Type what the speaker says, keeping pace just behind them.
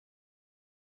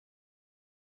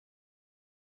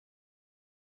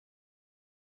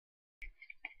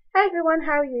Hey everyone,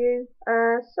 how are you?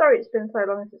 Sorry it's been so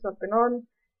long since I've been on.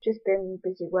 Just been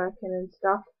busy working and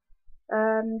stuff.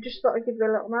 Just thought I'd give you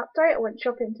a little update. I went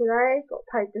shopping today, got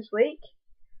paid this week.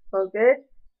 All good.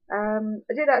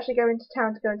 I did actually go into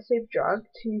town to go into Superdrug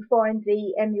to find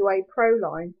the MUA Pro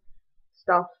line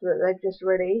stuff that they've just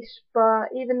released,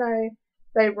 but even though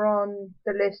they were on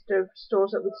the list of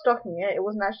stores that were stocking it, it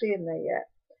wasn't actually in there yet.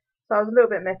 So I was a little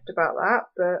bit miffed about that,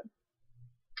 but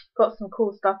got some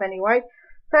cool stuff anyway.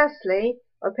 Firstly,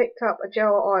 I picked up a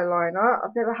gel eyeliner.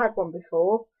 I've never had one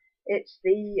before. It's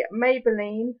the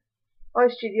Maybelline Eye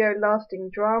Studio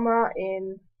Lasting Drama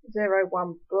in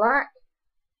 01 Black.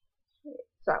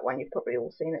 It's that one, you've probably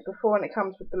all seen it before, and it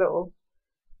comes with the little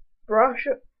brush.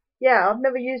 Yeah, I've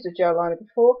never used a gel liner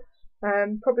before.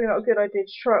 Probably not a good idea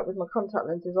to try it with my contact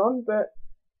lenses on, but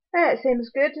yeah, it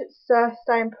seems good. It's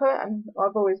staying put, and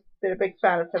I've always been a big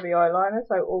fan of heavy eyeliner,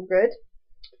 so all good.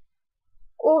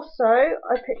 Also,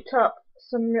 I picked up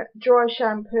some dry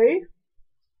shampoo.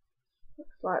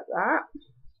 Looks like that.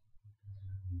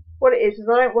 What it is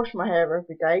I don't wash my hair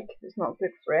every day because it's not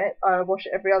good for it. I wash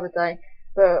it every other day.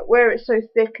 But where it's so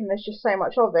thick and there's just so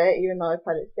much of it, even though I've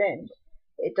had it thinned,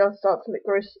 it does start to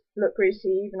look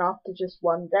greasy even after just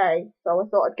one day. So I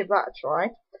thought I'd give that a try.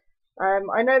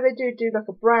 I know they do like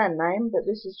a brand name, but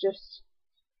this is just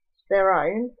their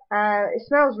own. It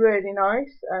smells really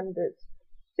nice, and it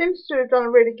seems to have done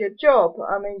a really good job.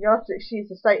 I mean, you have to excuse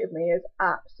the state of me, it's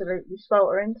absolutely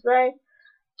sweltering today.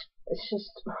 It's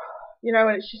just, you know,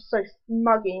 when it's just so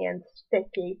smuggy and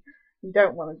sticky, you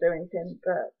don't want to do anything,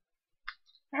 but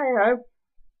hey ho.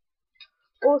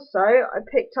 Also, I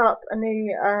picked up a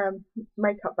new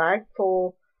makeup bag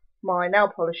for my nail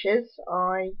polishes.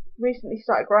 I recently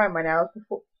started growing my nails.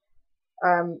 Before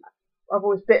I've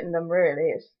always bitten them, really.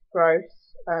 It's gross,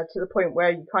 to the point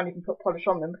where you can't even put polish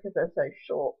on them because they're so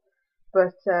short.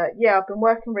 But yeah, I've been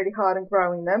working really hard and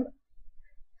growing them.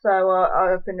 So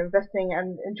I've been investing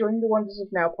and enjoying the wonders of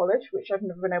nail polish, which I've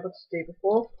never been able to do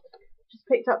before. Just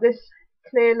picked up this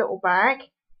clear little bag.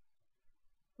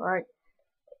 Like,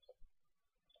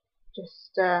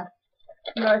 just a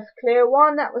nice clear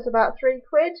one. That was about £3,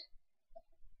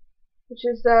 which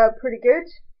is pretty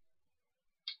good.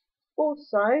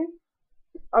 Also,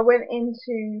 I went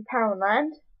into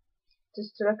Poundland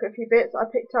just to look at a few bits. I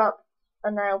picked up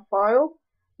a nail file.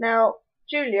 Now,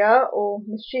 Julia, or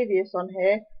Mischievous on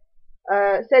here,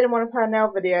 said in one of her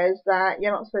nail videos that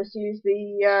you're not supposed to use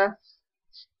the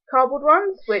cardboard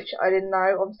ones, which I didn't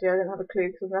know. Obviously, I didn't have a clue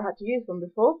because I've never had to use one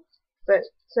before. But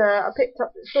I picked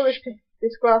up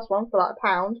this glass one for like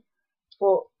 £1.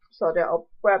 Thought, sorry, I'll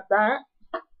grab that.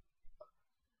 So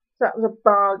that was a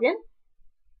bargain.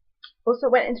 Also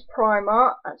went into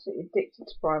Primark, absolutely addicted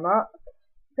to Primark.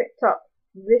 Picked up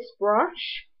this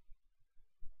brush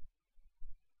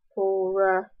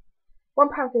for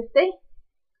 £1.50,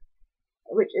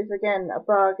 which is again a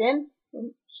bargain.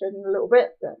 Shedding a little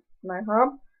bit, but no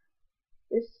harm.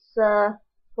 This for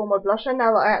my blusher,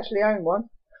 now that I actually own one,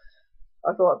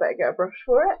 I thought I'd better get a brush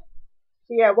for it.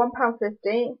 So yeah,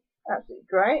 £1.50, absolutely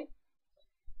great.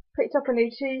 Picked up a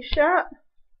new t-shirt.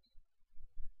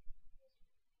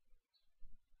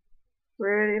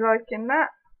 Really liking that.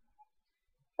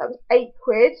 That was £8.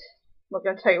 I'm not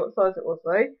going to tell you what size it was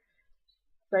though.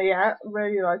 So yeah,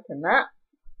 really liking that.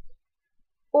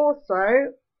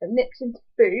 Also, nipped into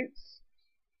Boots,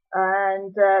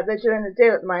 and they're doing a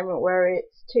deal at the moment where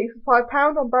it's 2 for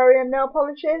 £5 on Barry and nail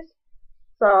polishes.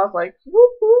 So I was like,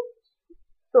 whoop whoop.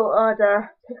 Thought I'd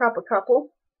pick up a couple.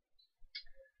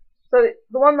 So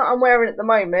the one that I'm wearing at the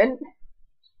moment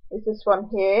is this one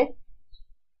here,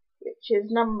 which is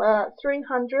number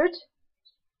 300,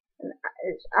 and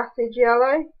it's acid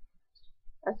yellow.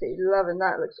 Absolutely loving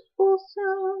that, it looks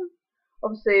awesome.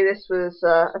 Obviously this was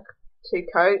 2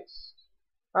 coats.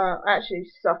 I actually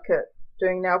suck at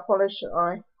doing nail polish,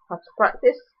 I have to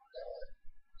practice.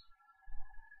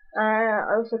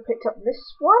 I also picked up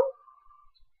this one,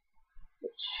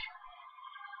 which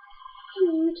is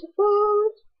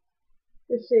beautiful.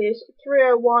 This is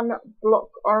 301 Block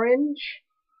Orange.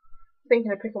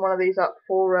 Thinking of picking one of these up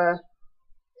for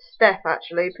Steph,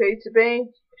 actually, to be.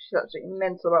 She's absolutely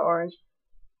mental about orange.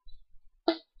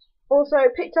 Also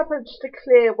picked up just a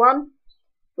clear one,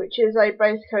 which is a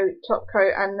base coat, top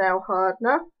coat and nail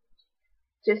hardener,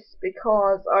 just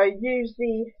because I use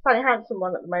the Sally Hansen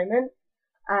one at the moment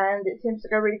and it seems to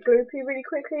go really gloopy really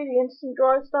quickly, the instant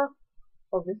dry stuff,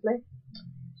 obviously.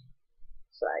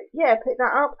 So yeah, pick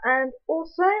that up. And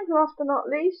also, last but not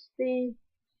least, the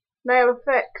Nail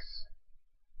Effects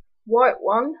white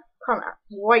one. Can't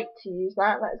wait to use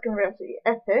that. That's going to be absolutely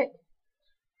epic.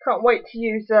 Can't wait to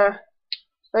use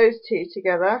those two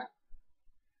together.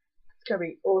 It's going to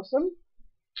be awesome.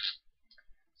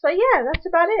 So yeah, that's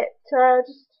about it.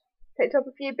 Just picked up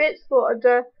a few bits, thought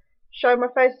I'd show my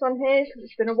face on here because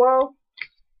it's been a while.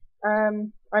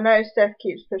 I know Steph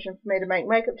keeps pushing for me to make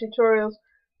makeup tutorials,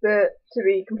 but to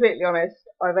be completely honest,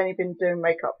 I've only been doing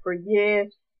makeup for a year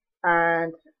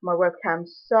and my webcam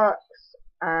sucks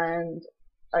and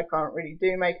I can't really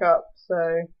do makeup,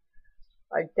 so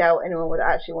I doubt anyone would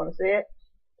actually want to see it.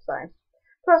 So,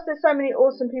 plus there's so many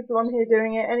awesome people on here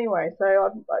doing it anyway, so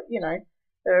you know,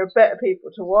 there are better people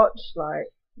to watch like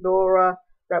Laura,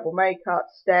 Rebel Makeup,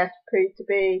 Steph,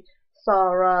 Poo2B,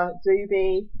 Sarah,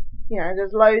 Zuby. You know,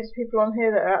 there's loads of people on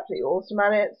here that are absolutely awesome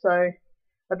at it, so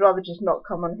I'd rather just not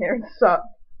come on here and suck.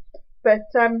 But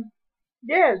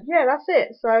yeah, that's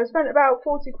it. So I spent about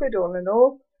 40 quid all in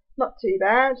all. Not too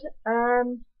bad.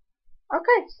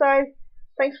 Okay, so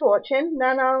thanks for watching,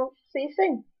 and I'll see you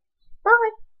soon.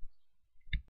 Bye!